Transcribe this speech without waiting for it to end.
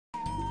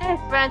Hey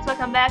friends,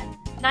 welcome back.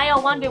 Now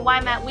you'll wonder why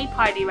I'm at Wii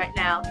Party right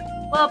now.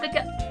 Well,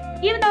 because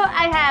even though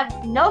I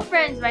have no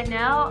friends right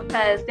now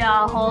because they're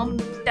all home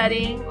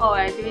studying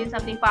or doing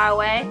something far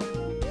away,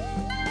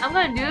 I'm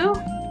gonna do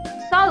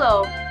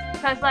solo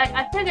because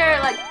I figure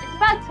it's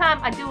about time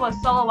I do a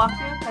solo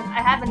walkthrough because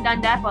I haven't done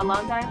that for a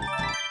long time.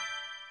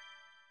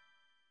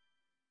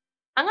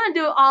 I'm gonna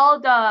do all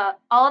of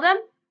them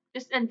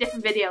just in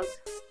different videos.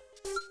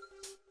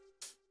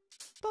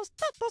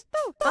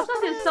 Also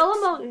do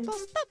solo mode.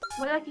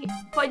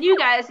 For you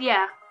guys,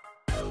 yeah.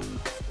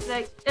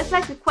 It's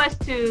like the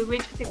quest to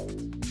reach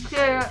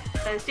clear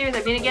a series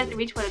of minigames to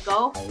reach for the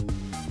goal.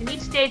 And each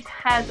stage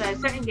has a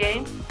certain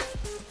game.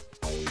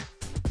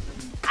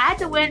 I had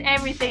to win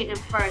everything in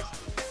first.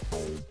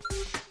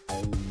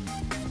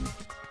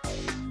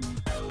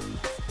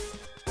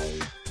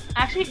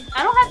 Actually,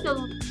 I don't have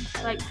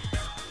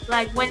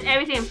to win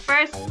everything in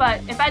first,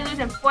 but if I lose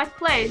in fourth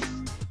place,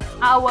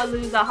 I will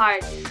lose a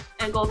heart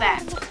and go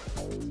back.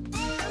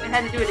 And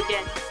have to do it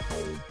again.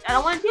 I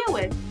don't want to deal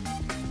with.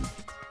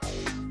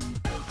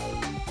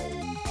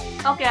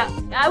 Okay,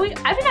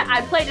 I think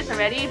I played this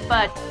already,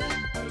 but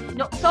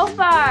no, so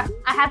far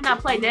I have not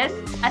played this.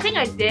 I think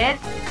I did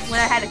when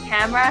I had a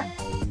camera,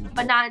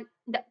 but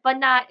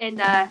not in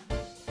the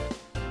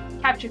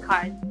capture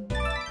card.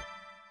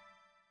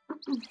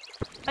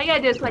 All you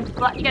gotta do is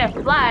fly, you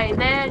gotta fly,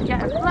 man, you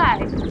gotta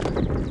fly.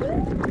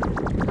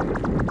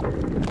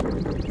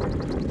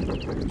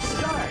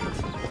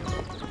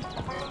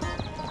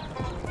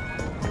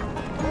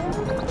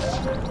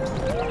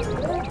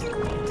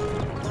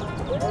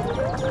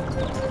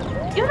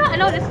 Even though I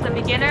know this is a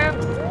beginner,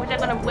 which I'm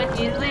gonna win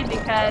easily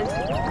because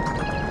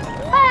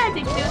I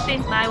like to do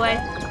things my way.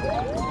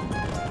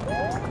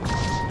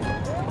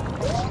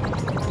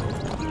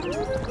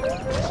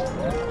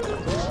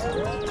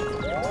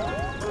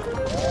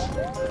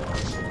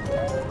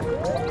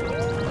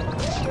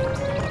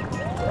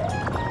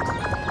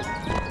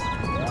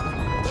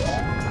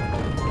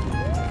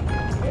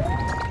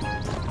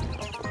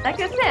 Like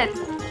I said,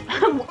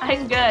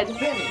 I'm good.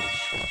 Finish.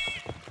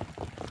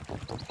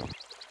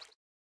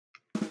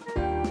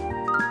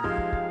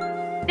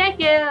 Thank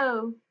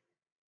you!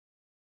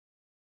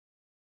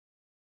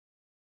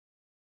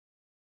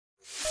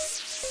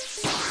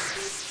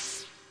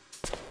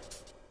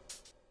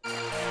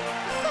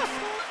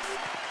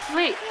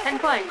 Sweet, 10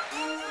 points.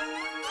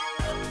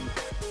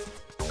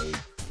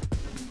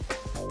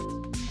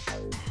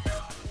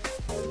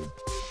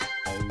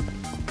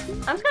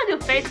 I'm just gonna do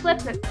face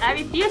flips, and I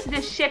refuse to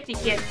do shifty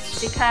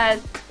kicks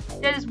because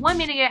there's one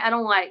minigame I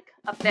don't like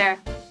up there.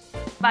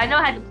 But I know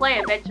how to play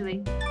it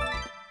eventually.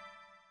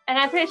 And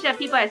I'm pretty sure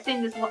people have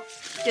seen this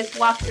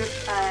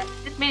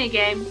walkthrough, this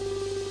minigame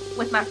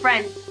with my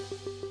friends.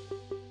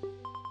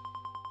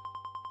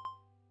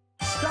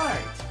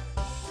 Start.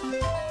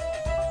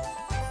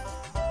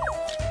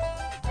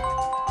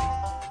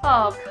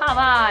 Oh, come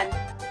on.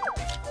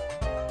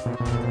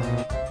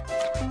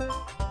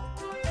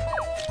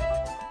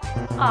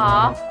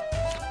 Aw.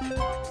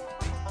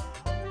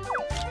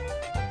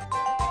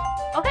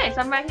 Okay,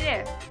 so I'm right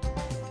here.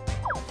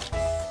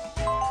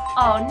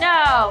 Oh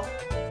no!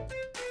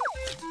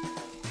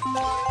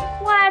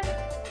 What?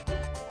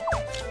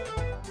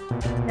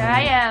 There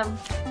I am.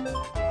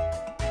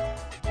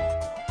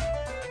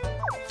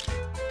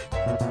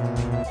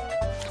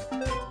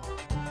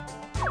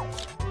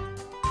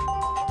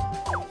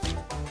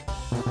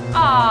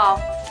 Oh.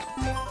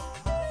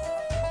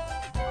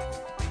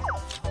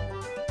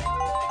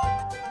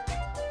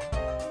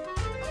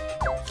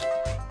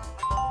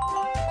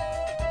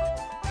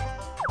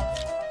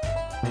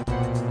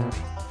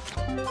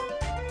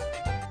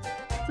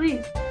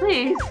 Please,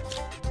 please.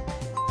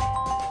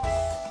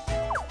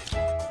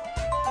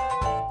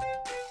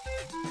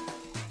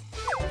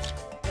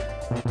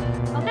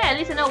 Okay, at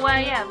least I know where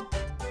I am.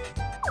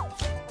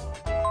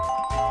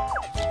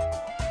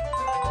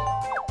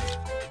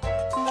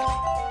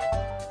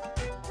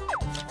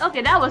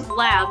 Okay, that was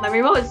loud. My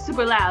remote is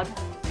super loud.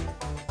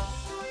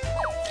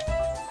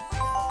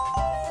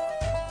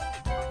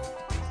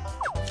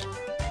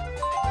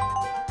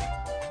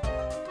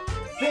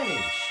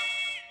 Finish.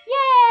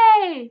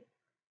 Yay!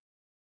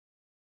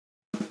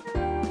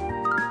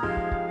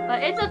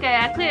 But it's okay,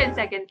 I cleared in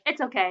second.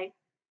 It's okay.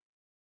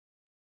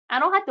 I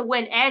don't have to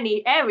win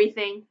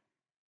everything.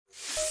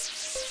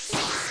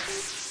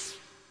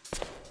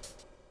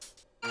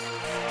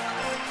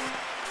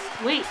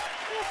 Sweet.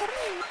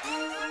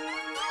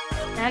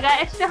 And I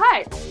got extra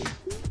hearts.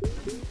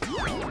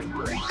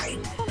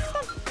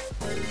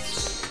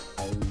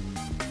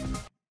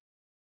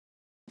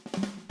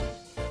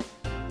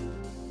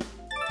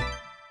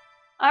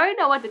 I already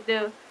know what to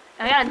do.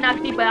 I gotta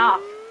knock people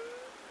off.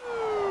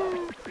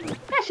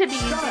 That should be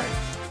easy.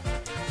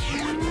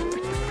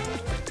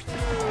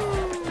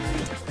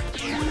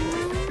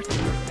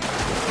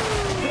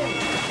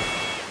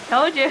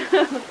 Told you.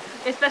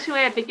 Especially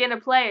when beginner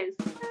players.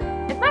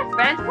 If my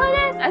friends play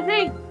this, I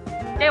think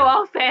they will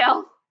all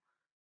fail.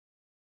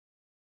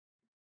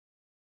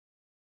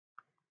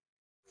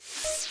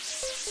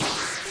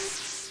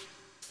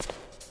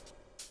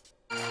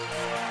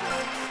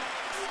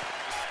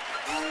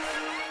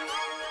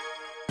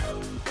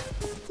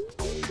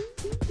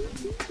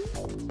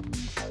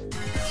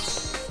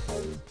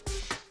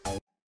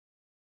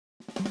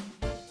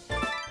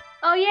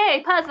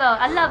 Yay, puzzle!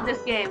 I love this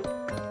game.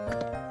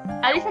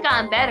 At least I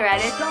gotten better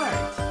at it.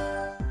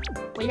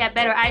 Start. When you have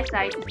better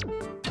eyesight.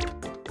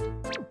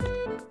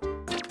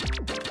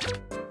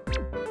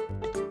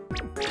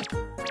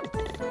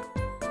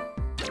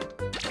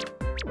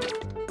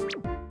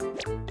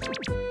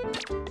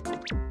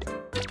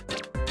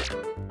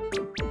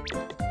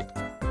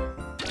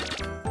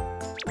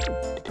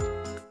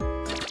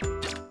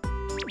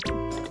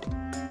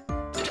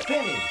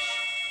 Finish.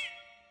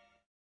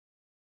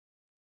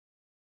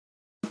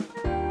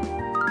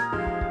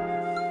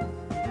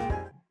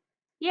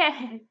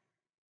 Yeah.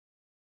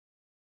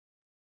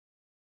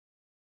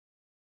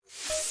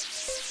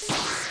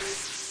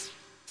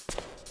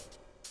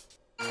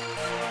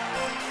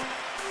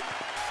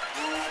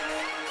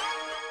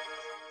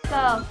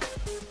 So,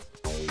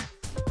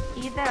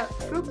 either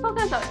fruit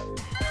focus or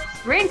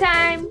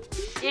springtime,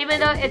 even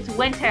though it's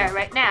winter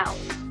right now.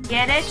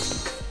 Get it?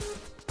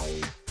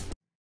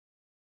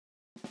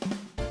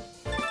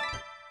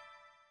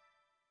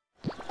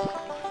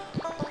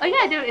 All you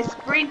gotta do is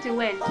sprint to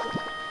win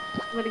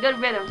with a good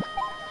rhythm.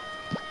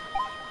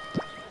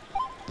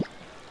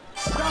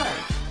 Start.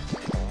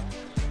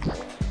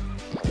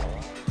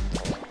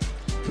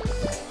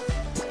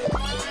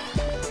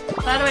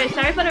 By the way,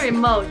 sorry for the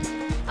remote.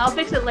 I'll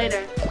fix it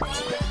later.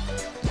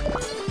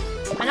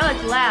 I know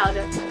it's loud.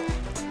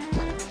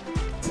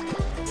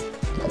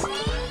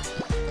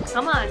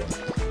 Come on.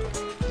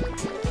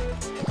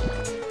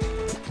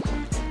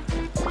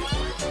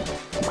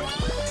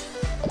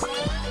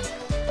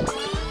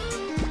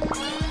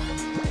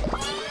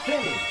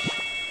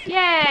 Finish.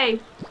 Yay!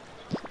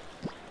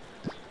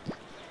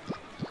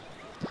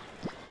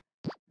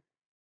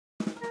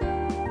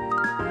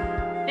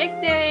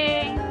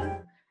 Victory!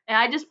 And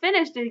I just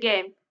finished the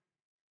game.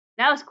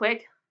 That was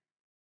quick.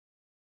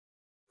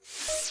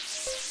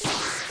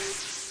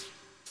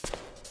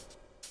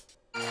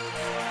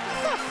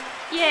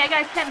 Yeah, I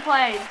got 10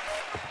 points.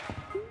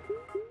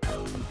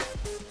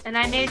 And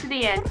I made it to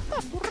the end.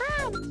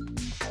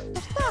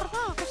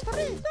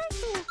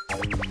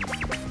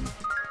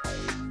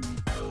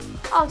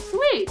 Oh,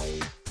 sweet!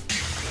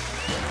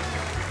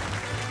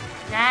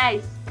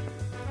 Nice.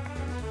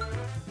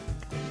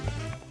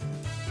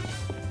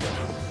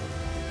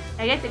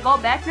 I get to go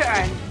back to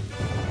Earth.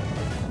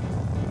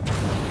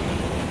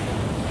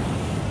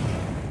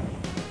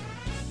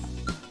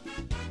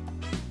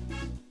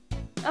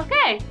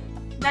 Okay,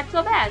 not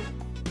so bad.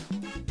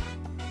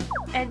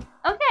 And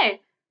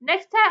okay,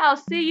 next time I'll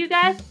see you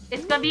guys.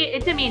 It's gonna be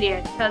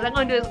intermediate because I'm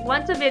gonna do this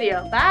once a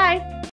video. Bye.